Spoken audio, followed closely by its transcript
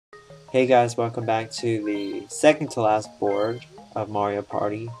Hey guys, welcome back to the second to last board of Mario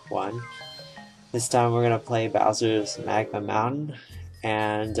Party 1. This time we're going to play Bowser's Magma Mountain,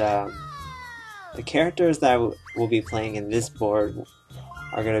 and the characters that we'll be playing in this board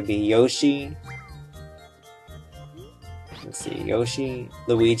are going to be Yoshi, Yoshi,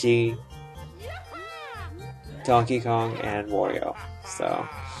 Luigi, Donkey Kong, and Wario.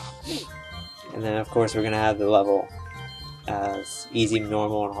 And then of course we're going to have the level as easy,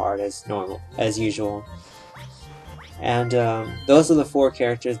 normal, and hard as usual. And those are the four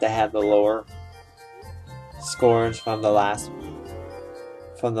characters that have the lower scores from the last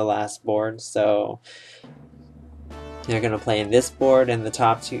board. So they're gonna play in this board, and the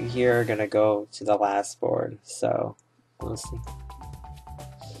top two here are gonna go to the last board. So we'll see.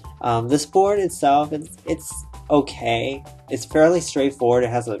 This board itself, it's okay. It's fairly straightforward.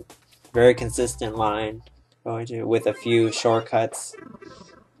 It has a very consistent line with a few shortcuts.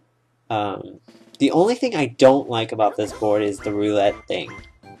 The only thing I don't like about this board is the roulette thing.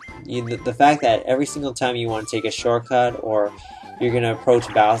 The fact that every single time you want to take a shortcut or you're gonna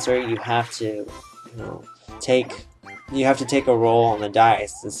approach Bowser, you have to, take a roll on the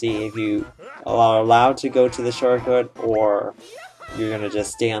dice to see if you are allowed to go to the shortcut or you're gonna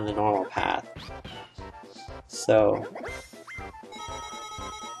just stay on the normal path. So.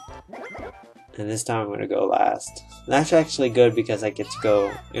 And this time I'm going to go last. That's actually good because I get to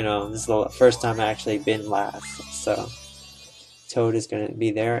go, this is the first time I actually been last. So, Toad is going to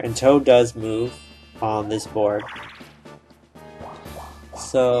be there. And Toad does move on this board.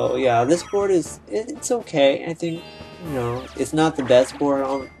 So, yeah, this board it's okay. I think, it's not the best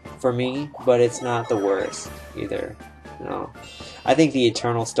board for me, but it's not the worst either. I think the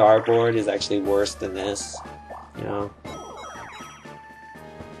Eternal Star board is actually worse than this,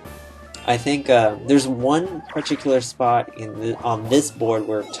 I think there's one particular spot on this board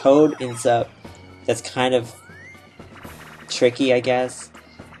where Toad ends up that's kind of tricky, I guess.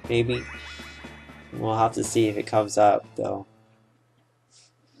 Maybe. We'll have to see if it comes up, though.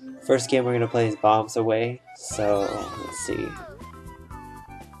 First game we're going to play is Bombs Away, so let's see.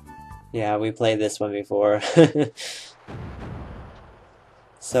 Yeah, we played this one before.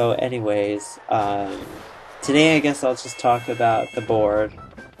 So anyways, today I guess I'll just talk about the board.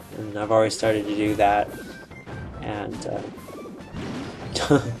 And I've already started to do that, and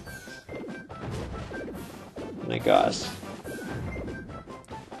oh my gosh.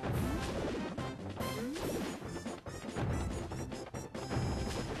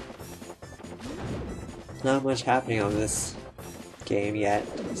 Not much happening on this game yet,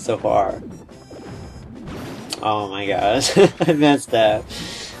 so far. Oh my gosh, I messed up.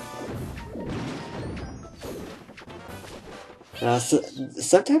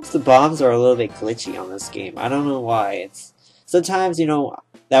 Sometimes the bombs are a little bit glitchy on this game. I don't know why. Sometimes,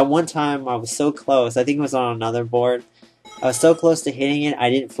 that one time I was so close. I think it was on another board. I was so close to hitting it, I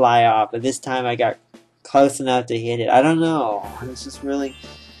didn't fly off. But this time I got close enough to hit it. I don't know. It's just really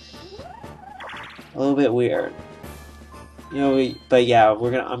a little bit weird. But yeah, I'm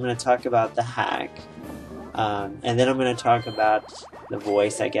gonna talk about the hack, and then I'm gonna talk about the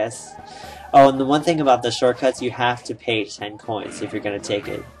voice, I guess. Oh, and the one thing about the shortcuts, you have to pay 10 coins if you're going to take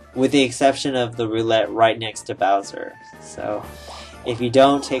it. With the exception of the roulette right next to Bowser. So, if you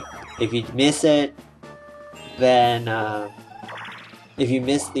miss it, then, if you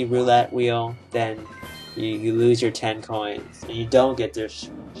miss the roulette wheel, then you lose your 10 coins. And you don't get the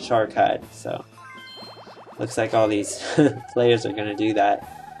shortcut, so. Looks like all these players are going to do that.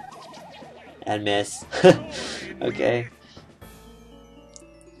 And miss. Okay.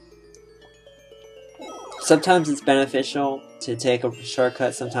 Sometimes it's beneficial to take a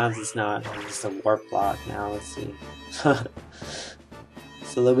shortcut, sometimes it's not. It's a warp block now, let's see.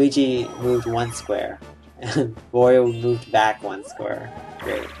 So Luigi moved one square, and Wario moved back one square.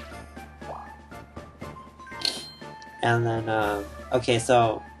 Great. And then, okay,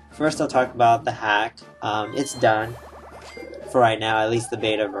 so first I'll talk about the hack. It's done for right now, at least the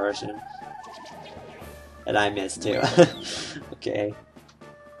beta version. And I missed too. Okay.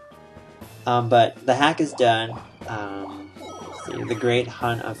 But the hack is done. Let's see, the Great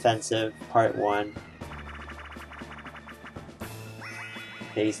Hunt Offensive Part 1.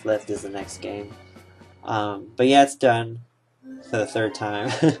 Facelift is the next game. But yeah, it's done for the third time.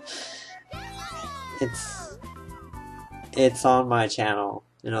 It's on my channel.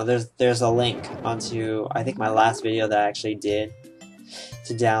 There's a link onto I think my last video that I actually did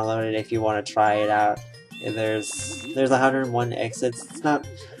to download it if you want to try it out. There's 101 exits. It's not.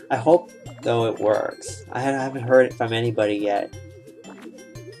 I hope though it works. I haven't heard it from anybody yet.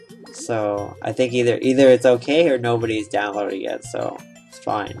 So I think either it's okay or nobody's downloaded yet. So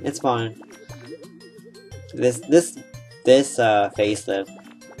fine. It's fine. This facelift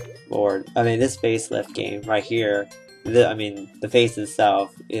board. I mean, this facelift game right here. The face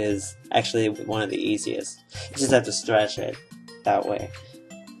itself is actually one of the easiest. You just have to stretch it that way.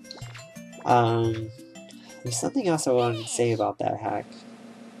 There's something else I wanted to say about that hack.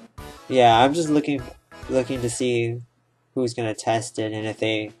 Yeah, I'm just looking to see who's gonna test it, and if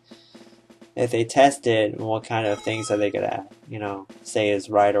they test it, what kind of things are they gonna, say is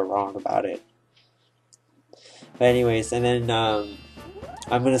right or wrong about it. But anyways, and then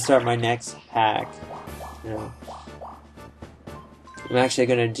I'm gonna start my next hack. I'm actually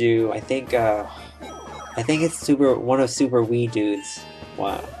gonna do. I think it's one of Super Wii Dude's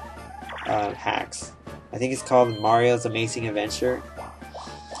hacks. I think it's called Mario's Amazing Adventure.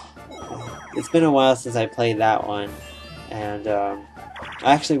 It's been a while since I played that one, and I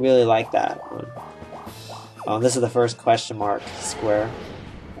actually really like that one. This is the first question mark square,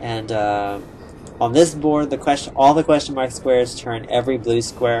 and on this board, all the question mark squares turn every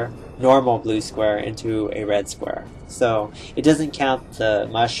normal blue square, into a red square. So it doesn't count the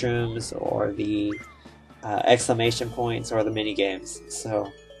mushrooms or the exclamation points or the mini games.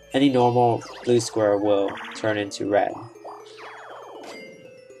 So any normal blue square will turn into red.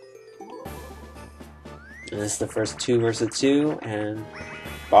 And this is the first 2 versus 2 and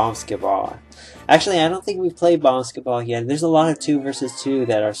Basketball. Actually, I don't think we've played Basketball yet. There's a lot of 2 versus 2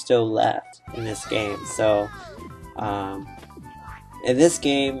 that are still left in this game. So in this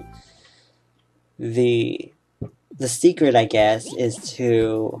game, the secret, I guess, is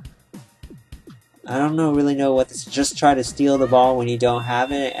to, I don't really know what this is. Just try to steal the ball when you don't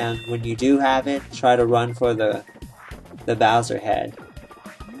have it, and when you do have it, try to run for the Bowser head.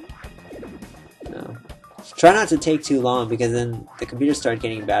 Try not to take too long, because then the computer started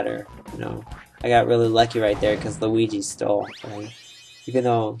getting better. I got really lucky right there because Luigi stole, right? Even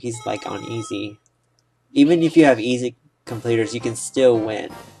though he's like on easy. Even if you have easy completers, you can still win.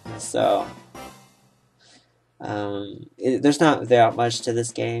 So there's not that much to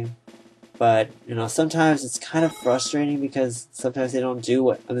this game, but sometimes it's kind of frustrating because sometimes they don't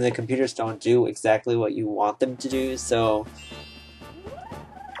do the computers don't do exactly what you want them to do. So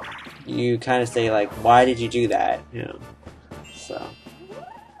you kind of say like, why did you do that?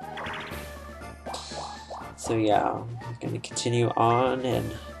 So yeah, I'm gonna continue on,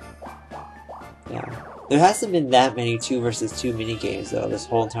 and yeah, there hasn't been that many 2 versus 2 mini games though this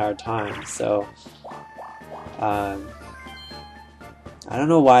whole entire time. So I don't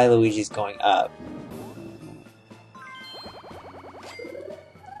know why Luigi's going up.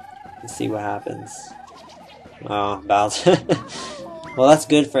 Let's see what happens. Oh, Bowser. Well, that's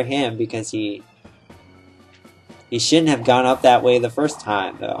good for him because he shouldn't have gone up that way the first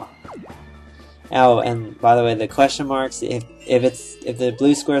time though. Oh, and by the way, the question marks, if the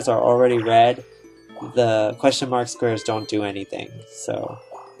blue squares are already red, the question mark squares don't do anything. So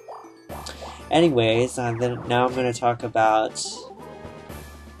anyways, now I'm going to talk about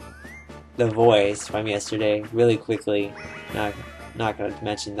the voice from yesterday really quickly. Not going to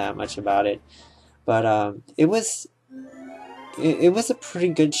mention that much about it, but it was a pretty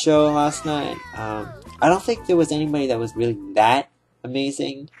good show last night. I don't think there was anybody that was really that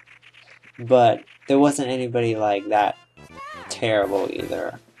amazing, but there wasn't anybody like that terrible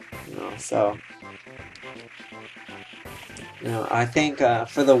either. So I think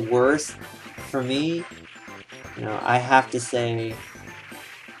for the worst, for me, I have to say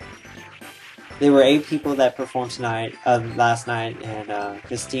there were 8 people that performed last night, and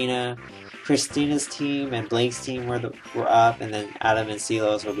Christina's team and Blake's team were up, and then Adam and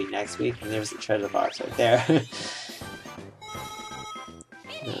CeeLo's will be next week, and there's a treasure box right there.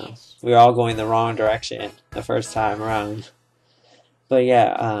 We were all going the wrong direction the first time around. But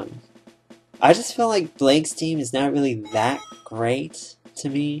yeah, I just feel like Blake's team is not really that great to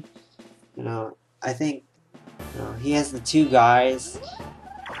me. I think he has the 2 guys.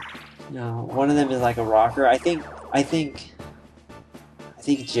 One of them is like a rocker. I think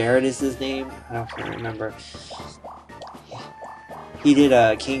Jared is his name. I can't remember. He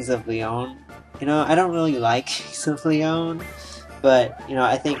did Kings of Leon. I don't really like Kings of Leon, but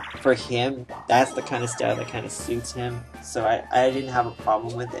I think for him that's the kind of style that kind of suits him. So I didn't have a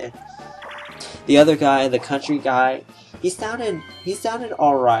problem with it. The other guy, the country guy, he sounded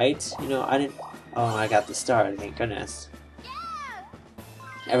all right. I didn't. Oh, I got the star. Thank goodness.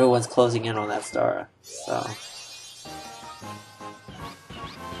 Everyone's closing in on that star, so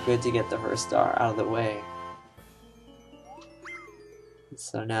good to get the first star out of the way.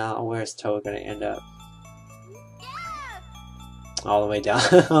 So now, where's Toad gonna end up? All the way down,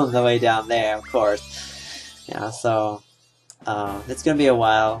 all the way down there, of course. Yeah. So It's gonna be a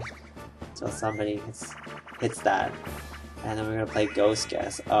while until somebody hits that. And then we're gonna play Ghost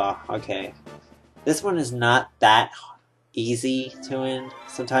Guess. Oh, okay. This one is not that easy to win.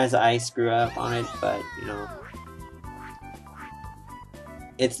 Sometimes I screw up on it, but you know,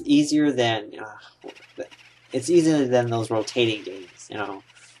 it's easier than those rotating games. You know,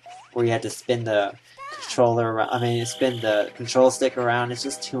 where you have to spin the controller around. I mean, spin the control stick around. It's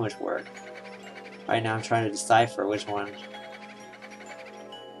just too much work. Right now, I'm trying to decipher which one.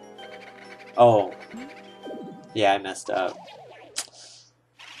 Oh, yeah, I messed up.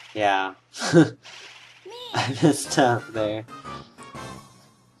 Yeah. I messed up there.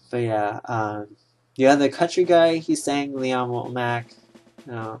 But yeah, the other country guy, he sang Leon Womack.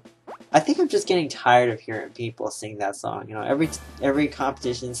 You know, I think I'm just getting tired of hearing people sing that song. You know, every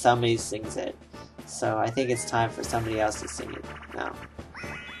competition somebody sings it. So I think it's time for somebody else to sing it now.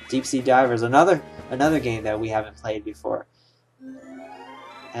 Deep Sea Divers, another game that we haven't played before.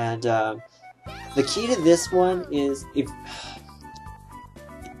 And the key to this one is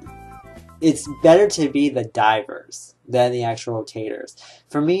it's better to be the divers than the actual rotators.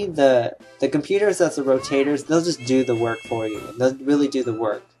 For me, the computers that's the rotators, they'll just do the work for you. They'll really do the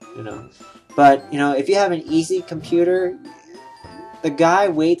work, you know. But, you know, if you have an easy computer, the guy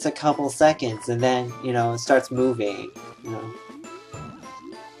waits a couple seconds and then, you know, starts moving, you know.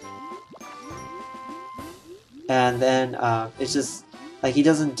 And then it's just like he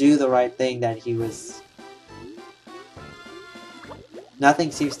doesn't do the right thing that he was.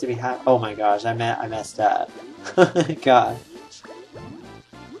 Nothing seems to be happening. Oh my gosh, I messed up. God.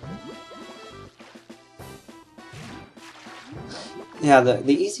 Yeah,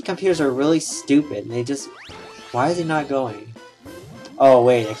 the easy computers are really stupid. They just... Why is he not going? Oh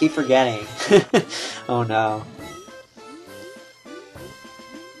wait, I keep forgetting. Oh no.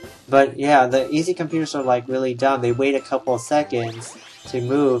 But yeah, the easy computers are like really dumb. They wait a couple of seconds to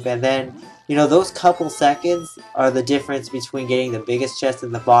move, and then, you know, those couple seconds are the difference between getting the biggest chest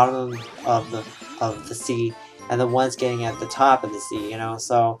in the bottom of the sea and the ones getting at the top of the sea, you know.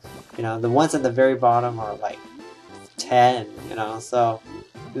 So, you know, the ones at the very bottom are like 10, you know. So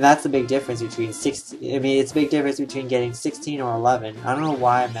that's the big difference between 16. I mean, it's a big difference between getting 16 or 11. I don't know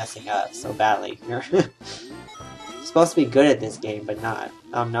why I'm messing up so badly here. I'm supposed to be good at this game, but not.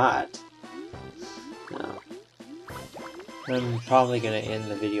 I'm not. No. I'm probably gonna end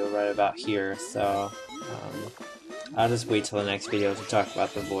the video right about here, so I'll just wait till the next video to talk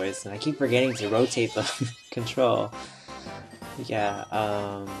about the voice. And I keep forgetting to rotate the control. Yeah.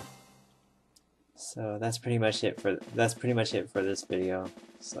 So that's pretty much it for this video.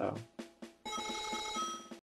 So.